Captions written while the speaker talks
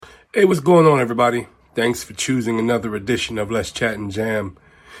Hey, what's going on, everybody? Thanks for choosing another edition of Let's Chat and Jam.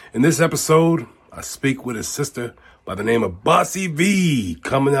 In this episode, I speak with a sister by the name of Bossy V,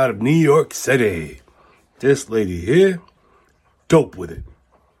 coming out of New York City. This lady here, dope with it.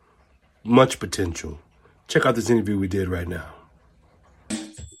 Much potential. Check out this interview we did right now.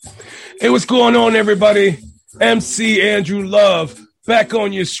 Hey, what's going on, everybody? MC Andrew Love back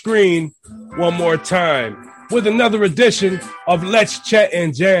on your screen one more time with another edition of Let's Chat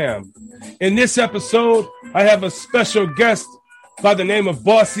and Jam. In this episode, I have a special guest by the name of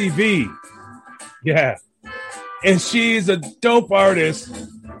Bossy V. Yeah. And she's a dope artist,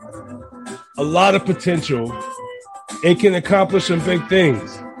 a lot of potential, and can accomplish some big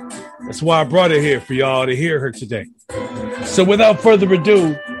things. That's why I brought her here for y'all to hear her today. So without further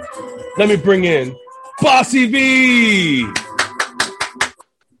ado, let me bring in Bossy V.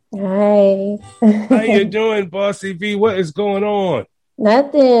 Hi. How you doing, Bossy V? What is going on?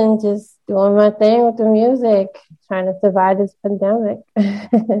 Nothing. Just doing my thing with the music, trying to survive this pandemic.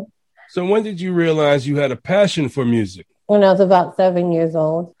 So when did you realize you had a passion for music? When I was about 7 years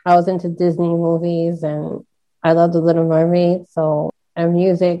old, I was into Disney movies and I loved The Little Mermaid. So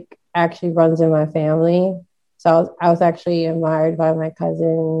music actually runs in my family. So I was actually admired by my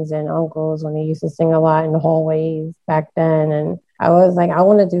cousins and uncles when they used to sing a lot in the hallways back then. And I was like, I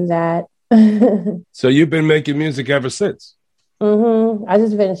want to do that. So you've been making music ever since? Mm-hmm. I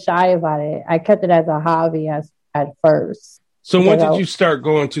just been shy about it. I kept it as a hobby at first. So when did you start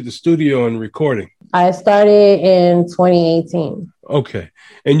going to the studio and recording? I started in 2018. Okay.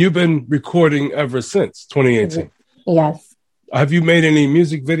 And you've been recording ever since 2018? Yes. Have you made any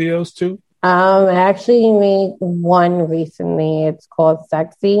music videos too? I actually made one recently. It's called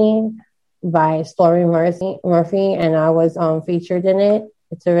Sexy by Stormy Murphy, and I was featured in it.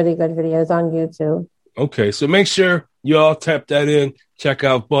 It's a really good video. It's on YouTube. Okay, so make sure you all tap that in. Check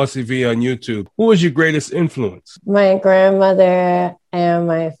out Bossy V on YouTube. Who was your greatest influence? My grandmother and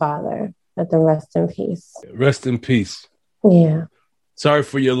my father. Let them rest in peace. Rest in peace. Yeah. Sorry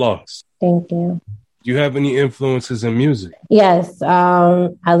for your loss. Thank you. Do you have any influences in music? Yes.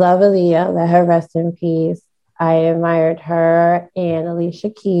 I love Aaliyah. Let her rest in peace. I admired her and Alicia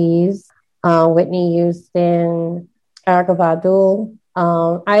Keys, Whitney Houston, Erykah Badu.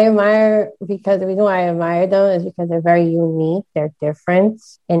 I admire, because the reason why I admire them is because they're very unique. They're different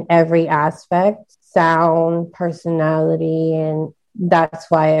in every aspect, sound, personality, and that's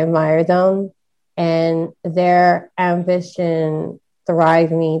why I admire them. And their ambition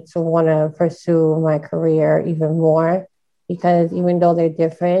drive me to want to pursue my career even more, because even though they're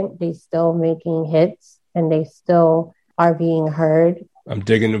different, they still making hits and they still are being heard. I'm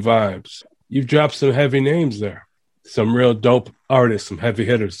digging the vibes. You've dropped some heavy names there. Some real dope artists, some heavy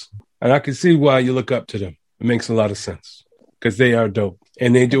hitters. And I can see why you look up to them. It makes a lot of sense because they are dope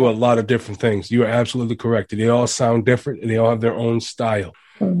and they do a lot of different things. You are absolutely correct. They all sound different and they all have their own style.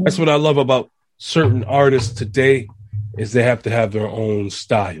 Mm-hmm. That's what I love about certain artists today, is they have to have their own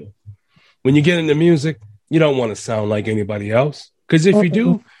style. When you get into music, you don't want to sound like anybody else, because if you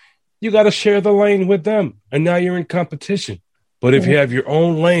do, you got to share the lane with them. And now you're in competition. But if you have your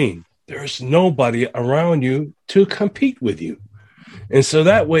own lane, there's nobody around you to compete with you. And so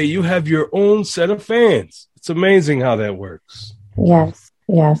that way you have your own set of fans. It's amazing how that works. Yes,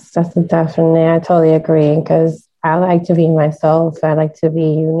 that's definitely. I totally agree, because I like to be myself. I like to be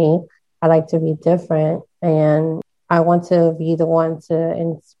unique. I like to be different. And I want to be the one to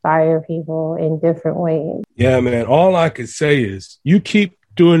inspire people in different ways. Yeah, man. All I could say is you keep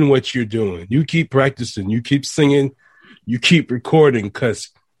doing what you're doing. You keep practicing. You keep singing. You keep recording, because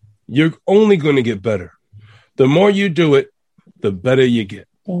you're only going to get better. The more you do it, the better you get.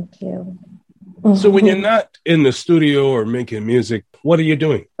 Thank you. So when you're not in the studio or making music, what are you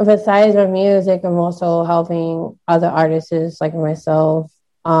doing? Besides my music, I'm also helping other artists like myself.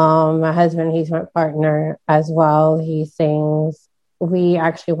 My husband, he's my partner as well. He sings. We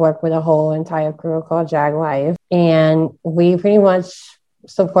actually work with a whole entire crew called Jag Life, and we pretty much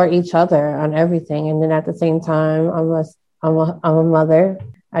support each other on everything. And then at the same time, I'm a mother.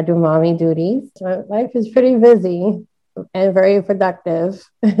 I do mommy duties. My life is pretty busy and very productive.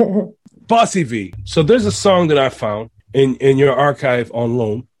 Bossy V. So there's a song that I found in your archive on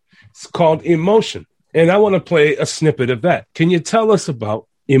loan. It's called Emotion. And I want to play a snippet of that. Can you tell us about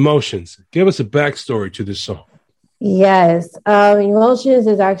Emotions? Give us a backstory to this song. Yes. Emotions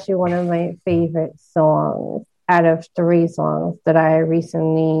is actually one of my favorite songs out of 3 songs that I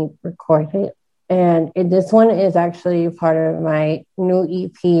recently recorded. And this one is actually part of my new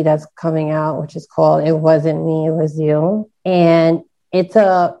EP that's coming out, which is called It Wasn't Me, It Was You. And it's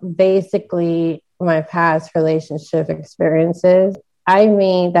basically my past relationship experiences I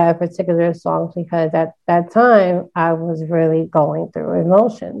made that particular song because at that time I was really going through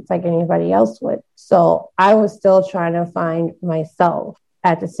emotions like anybody else would. So I was still trying to find myself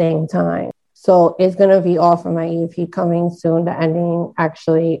at the same time. So it's going to be off of my EP coming soon, the ending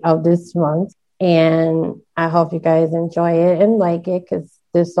actually of this month. And I hope you guys enjoy it and like it because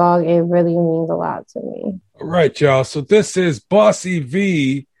this song, it really means a lot to me. All right, y'all. So this is Bossy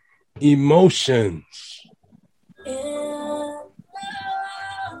V, Emotions.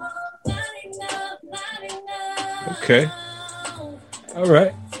 Okay. All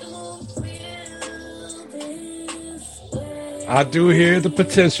right. I do hear the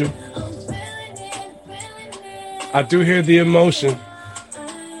potential. I do hear the emotion.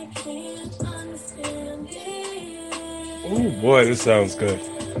 Oh boy, this sounds good.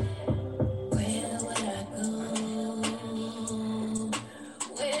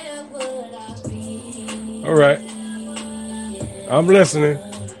 All right. I'm listening.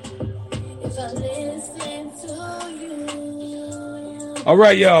 All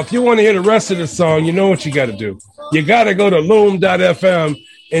right, y'all. If you want to hear the rest of the song, you know what you got to do. You got to go to loom.fm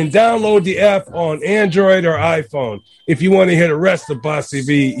and download the app on Android or iPhone if you want to hear the rest of Bossy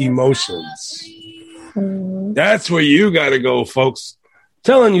V Emotions. That's where you got to go, folks.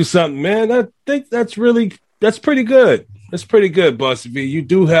 Telling you something, man. I think that's pretty good. That's pretty good, Bossy V. You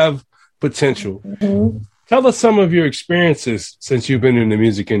do have potential. Mm-hmm. Tell us some of your experiences since you've been in the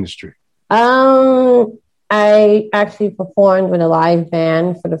music industry. I actually performed with a live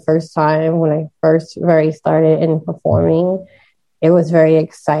band for the first time when I first started in performing. It was very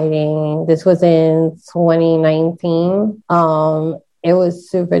exciting. This was in 2019. It was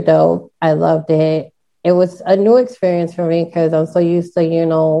super dope. I loved it. It was a new experience for me because I'm so used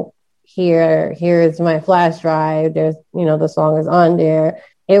to, here's my flash drive. There's, the song is on there.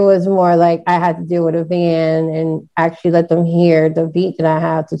 It was more like I had to deal with a band and actually let them hear the beat that I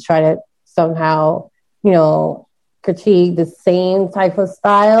have to try to somehow, critique the same type of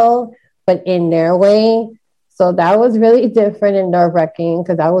style, but in their way. So that was really different and nerve-wracking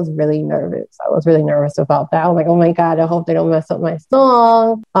because I was really nervous. I was really nervous about that. I was like, oh my God, I hope they don't mess up my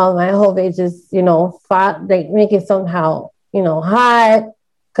song. I hope they just, they make it somehow, hot.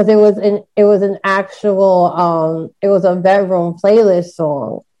 Because it was an actual, it was a bedroom playlist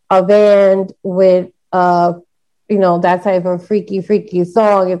song. A band with, that type of freaky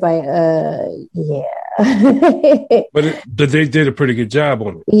song. It's like, yeah. But they did a pretty good job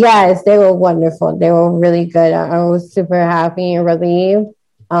on it. Yes, they were wonderful. They were really good. I was super happy and relieved.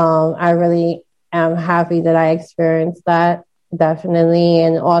 I really am happy that I experienced that, definitely.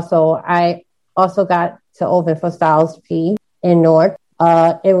 And also, I also got to open for Styles P in Newark.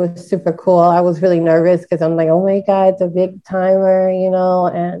 It was super cool. I was really nervous because I'm like, oh my God, it's a big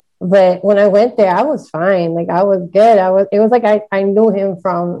timer, but when I went there, I was fine. Like I was good. It was like I knew him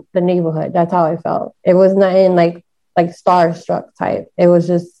from the neighborhood. That's how I felt. It was nothing like starstruck type. It was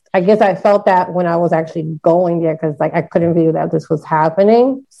just, I guess I felt that when I was actually going there because I couldn't believe that this was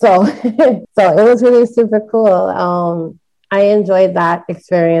happening. So, so it was really super cool. I enjoyed that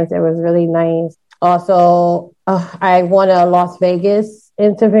experience. It was really nice. Also, I won a Las Vegas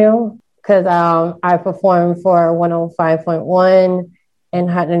interview because I performed for 105.1 and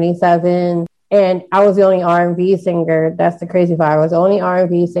Hot 97, and I was the only R&B singer. That's the crazy part. I was the only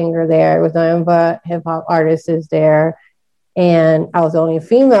R&B singer there. It was nothing but hip hop artists there, and I was the only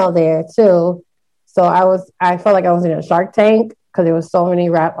female there too. So I felt like I was in a Shark Tank because there was so many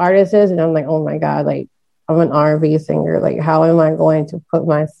rap artists, and I'm like, oh my God, I'm an R&B singer. How am I going to put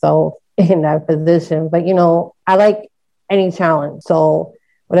myself in that position? But I like any challenge. So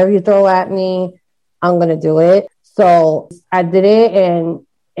whatever you throw at me, I'm gonna do it. So I did it and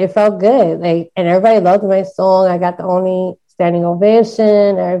it felt good. And everybody loved my song. I got the only standing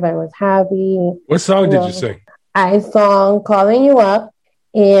ovation. Everybody was happy. What song did you sing? I sung Calling You Up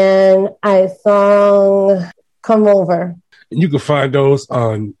and I sung Come Over. And you can find those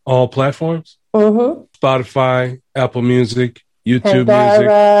on all platforms? Mm-hmm. Spotify, Apple Music, YouTube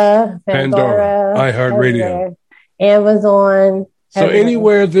Music, Pandora, iHeartRadio, Amazon. So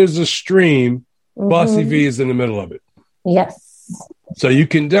anywhere there's a stream, Bossy V is in the middle of it. Yes. So you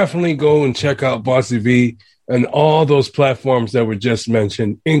can definitely go and check out Bossy V and all those platforms that were just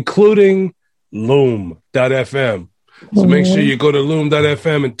mentioned, including Loom.fm. So make sure you go to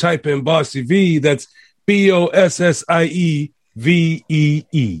Loom.fm and type in Bossy V. That's BOSSIEVEE.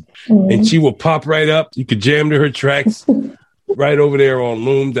 And she will pop right up. You can jam to her tracks right over there on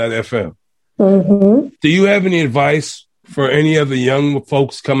Loom.fm. Do you have any advice for any of the young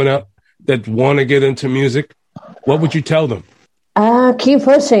folks coming up that want to get into music? What would you tell them? Keep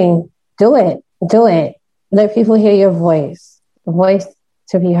pushing. Do it. Let people hear your voice. voice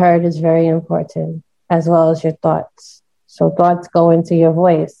to be heard is very important, as well as your thoughts. So thoughts go into your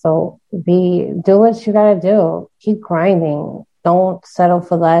voice. So do what you gotta do. Keep grinding. Don't settle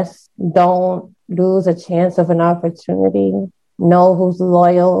for less. Don't lose a chance of an opportunity. Know who's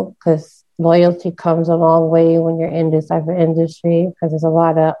loyal, because loyalty comes a long way when you're in this type of industry, because there's a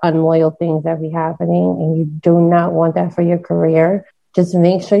lot of unloyal things that be happening, and you do not want that for your career. Just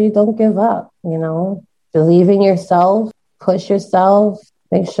make sure you don't give up, Believe in yourself, push yourself,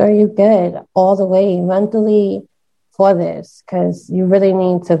 make sure you're good all the way mentally for this, because you really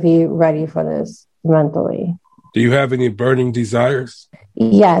need to be ready for this mentally. Do you have any burning desires?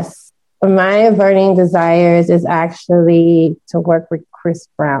 Yes. My burning desires is actually to work with Chris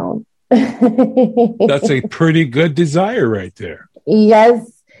Brown. That's a pretty good desire right there.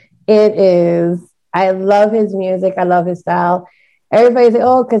 Yes, it is. I love his music. I love his style. Everybody's like,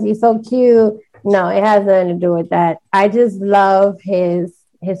 oh, because he's so cute. No, it has nothing to do with that. I just love his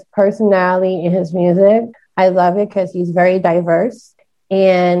personality and his music. I love it because he's very diverse.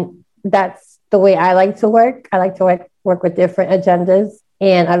 And that's the way I like to work. I like to work with different agendas.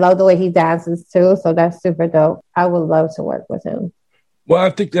 And I love the way he dances too. So that's super dope. I would love to work with him. Well,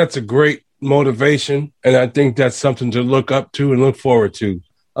 I think that's a great motivation. And I think that's something to look up to and look forward to.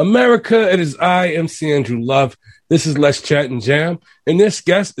 America, it is I, MC Andrew Love. This is Let's Chat and Jam. And this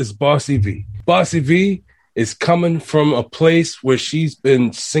guest is Bossy V. Bossy V is coming from a place where she's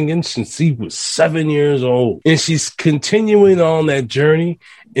been singing since she was 7 years old. And she's continuing on that journey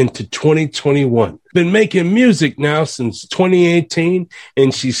into 2021. Been making music now since 2018,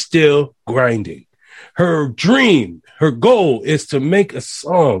 and she's still grinding. Her dream, her goal is to make a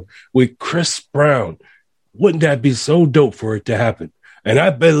song with Chris Brown. Wouldn't that be so dope for it to happen? And I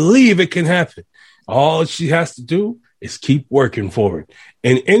believe it can happen. All she has to do is keep working for it.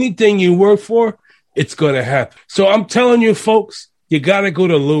 And anything you work for, it's going to happen. So I'm telling you, folks, you got to go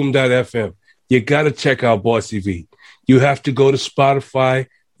to loom.fm. You got to check out Bossy V. You have to go to Spotify,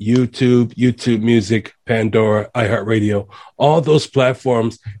 YouTube Music, Pandora, iHeartRadio, all those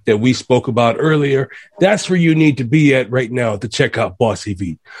platforms that we spoke about earlier. That's where you need to be at right now to check out Bossy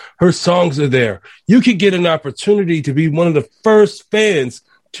V. Her songs are there. You could get an opportunity to be one of the first fans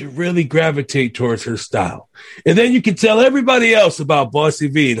to really gravitate towards her style. And then you can tell everybody else about Bossy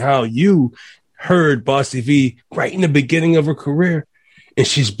V and how you heard Bossy V right in the beginning of her career, and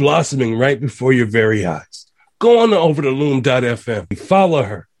she's blossoming right before your very eyes. Go on over to loom.fm, follow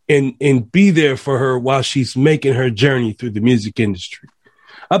her, and be there for her while she's making her journey through the music industry.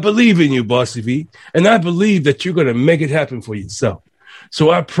 I believe in you, Bossy V, and I believe that you're going to make it happen for yourself.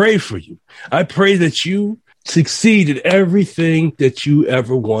 So I pray for you. I pray that you succeed at everything that you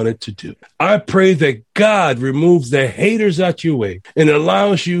ever wanted to do. I pray that God removes the haters out your way and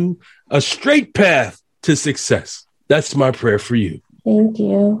allows you a straight path to success. That's my prayer for you. Thank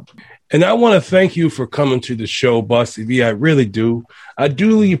you. And I want to thank you for coming to the show, Bossy V. I really do. I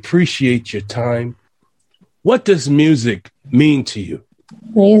duly appreciate your time. What does music mean to you?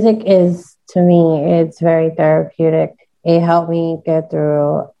 Music is, to me, it's very therapeutic. It helped me get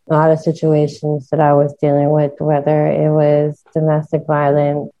through a lot of situations that I was dealing with, whether it was domestic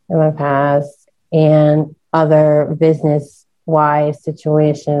violence in my past and other business-wise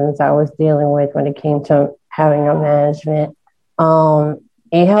situations I was dealing with when it came to having a management.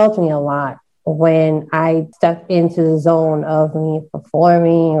 It helped me a lot when I stepped into the zone of me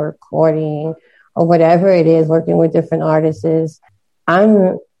performing, recording, or whatever it is, working with different artists.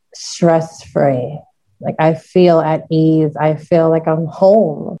 I'm stress-free. Like, I feel at ease. I feel like I'm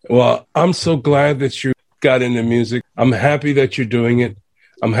home. Well, I'm so glad that you got into music. I'm happy that you're doing it.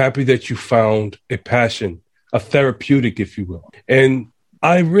 I'm happy that you found a passion, a therapeutic, if you will. And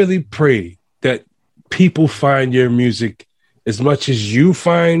I really pray that people find your music as much as you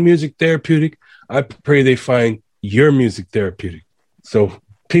find music therapeutic. I pray they find your music therapeutic. So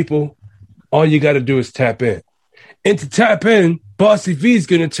people, all you got to do is tap in. And to tap in, Bossy V is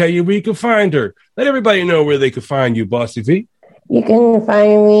going to tell you where you can find her. Let everybody know where they can find you, Bossy V. You can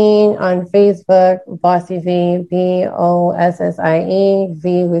find me on Facebook, Bossy V, BOSSIE,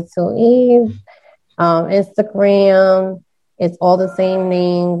 V with two E's. Instagram, it's all the same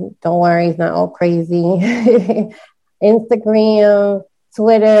name. Don't worry, it's not all crazy. Instagram,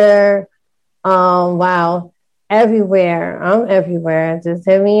 Twitter, wow, everywhere. I'm everywhere. Just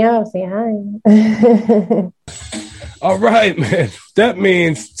hit me up, say hi. All right, man. That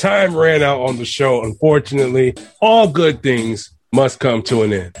means time ran out on the show. Unfortunately, all good things must come to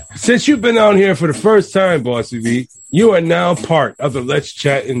an end. Since you've been on here for the first time, Bossy V, you are now part of the Let's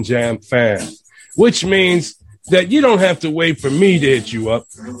Chat and Jam fam, which means that you don't have to wait for me to hit you up.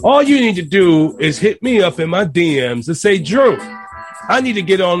 All you need to do is hit me up in my DMs and say, Drew, I need to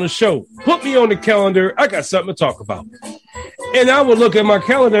get on the show. Put me on the calendar. I got something to talk about. And I would look at my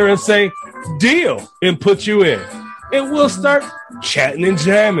calendar and say, deal, and put you in. And we'll start chatting and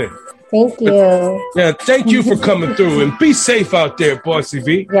jamming. Thank you. Yeah, thank you for coming through. And be safe out there, Bossy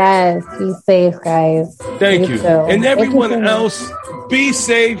V. Yes, be safe, guys. Thank you. Too. And everyone so else, be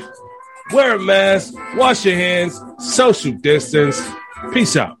safe. Wear a mask. Wash your hands. Social distance.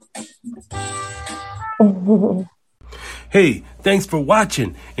 Peace out. Hey, thanks for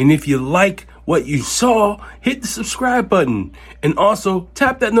watching. And if you like what you saw, hit the subscribe button. And also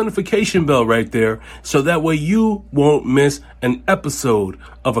tap that notification bell right there so that way you won't miss an episode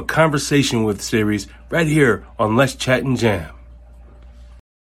of a Conversation With series right here on Let's Chat and Jam.